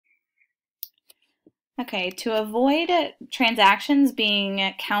Okay, to avoid transactions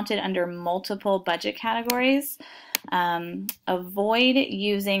being counted under multiple budget categories, avoid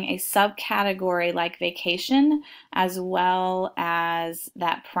using a subcategory like vacation as well as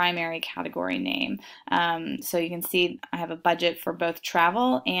that primary category name. So you can see I have a budget for both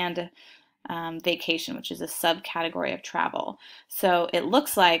travel and vacation, which is a subcategory of travel. So it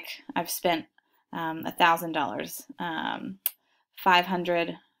looks like I've spent $1,000,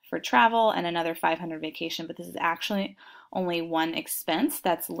 500 for travel and another 500 vacation, but this is actually only one expense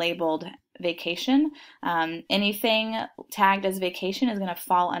that's labeled vacation. Anything tagged as vacation is going to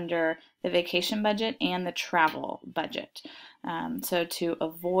fall under the vacation budget and the travel budget. So to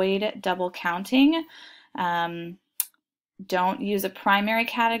avoid double counting, don't use a primary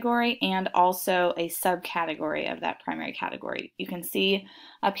category and also a subcategory of that primary category. You can see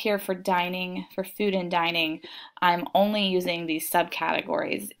up here for dining, for food and dining, I'm only using these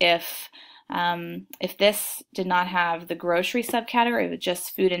subcategories. If this did not have the grocery subcategory, with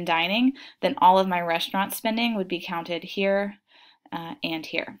just food and dining, then all of my restaurant spending would be counted here and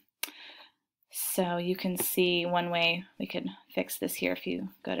here. So you can see one way we could fix this here if you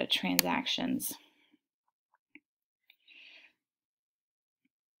go to transactions.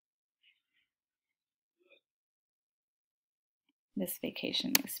 This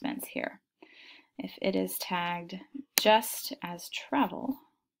vacation expense here. If it is tagged just as travel,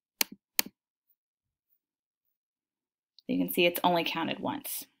 you can see it's only counted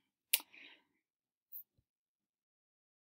once.